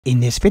In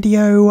this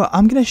video,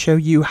 I'm going to show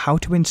you how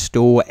to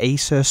install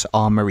Asus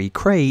Armory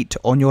Crate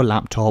on your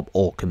laptop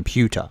or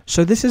computer.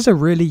 So this is a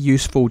really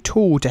useful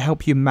tool to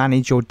help you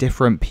manage your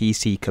different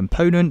PC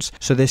components,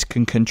 so this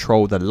can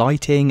control the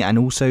lighting and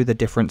also the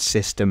different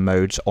system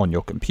modes on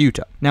your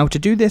computer. Now to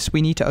do this,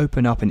 we need to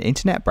open up an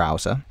internet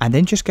browser and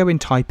then just go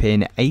and type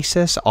in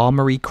Asus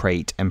Armory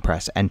Crate and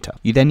press enter.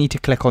 You then need to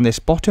click on this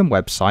bottom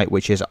website,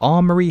 which is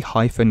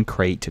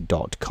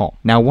armory-crate.com.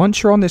 Now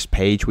once you're on this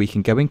page, we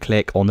can go and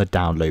click on the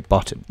download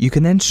button. You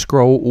can then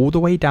scroll all the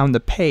way down the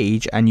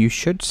page and you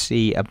should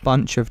see a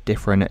bunch of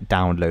different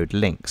download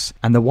links.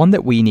 And the one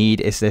that we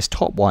need is this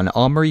top one,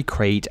 Armory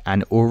Crate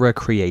and Aura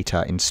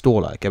Creator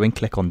Installer. Go and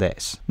click on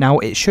this. Now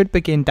it should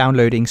begin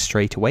downloading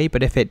straight away,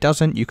 but if it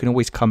doesn't, you can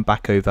always come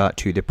back over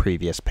to the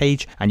previous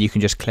page and you can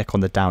just click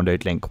on the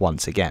download link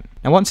once again.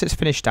 Now once it's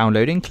finished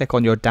downloading, click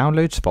on your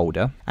downloads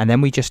folder and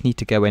then we just need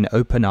to go and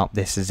open up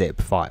this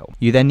zip file.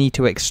 You then need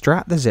to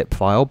extract the zip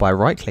file by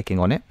right clicking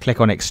on it, click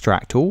on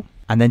extract all,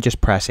 and then just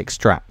press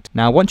extract.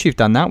 Now once you've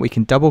done that, we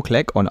can double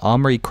click on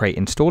Armory Crate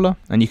Installer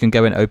and you can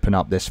go and open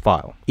up this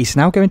file. It's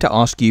now going to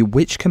ask you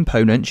which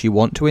components you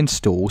want to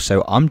install,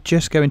 so I'm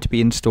just going to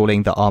be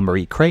installing the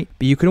Armory Crate,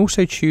 but you can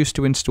also choose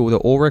to install the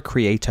Aura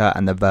Creator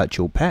and the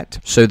Virtual Pet.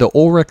 So the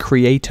Aura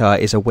Creator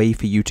is a way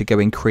for you to go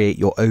and create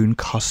your own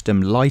custom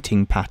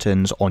lighting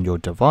patterns on your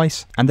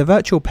device, and the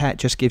Virtual Pet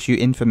just gives you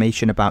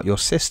information about your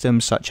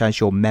system such as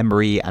your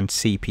memory and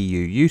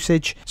CPU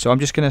usage. So I'm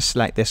just going to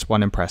select this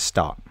one and press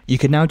start. You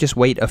can now just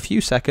wait a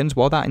few seconds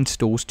while that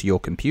installs to your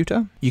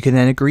computer. You can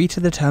then agree to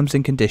the terms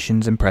and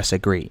conditions and press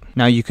agree.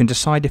 Now you can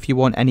decide if you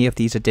want any of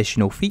these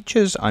additional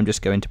features. I'm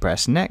just going to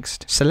press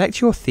next, select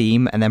your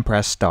theme and then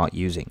press start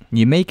using.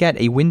 You may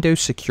get a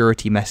Windows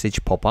security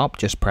message pop up,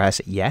 just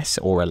press yes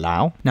or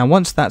allow. Now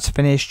once that's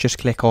finished, just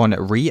click on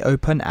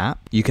reopen app.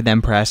 You can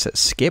then press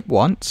skip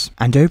once,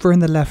 and over in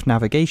the left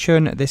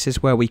navigation, this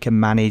is where we can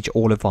manage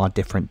all of our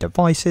different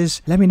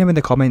devices. Let me know in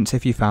the comments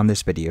if you found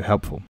this video helpful.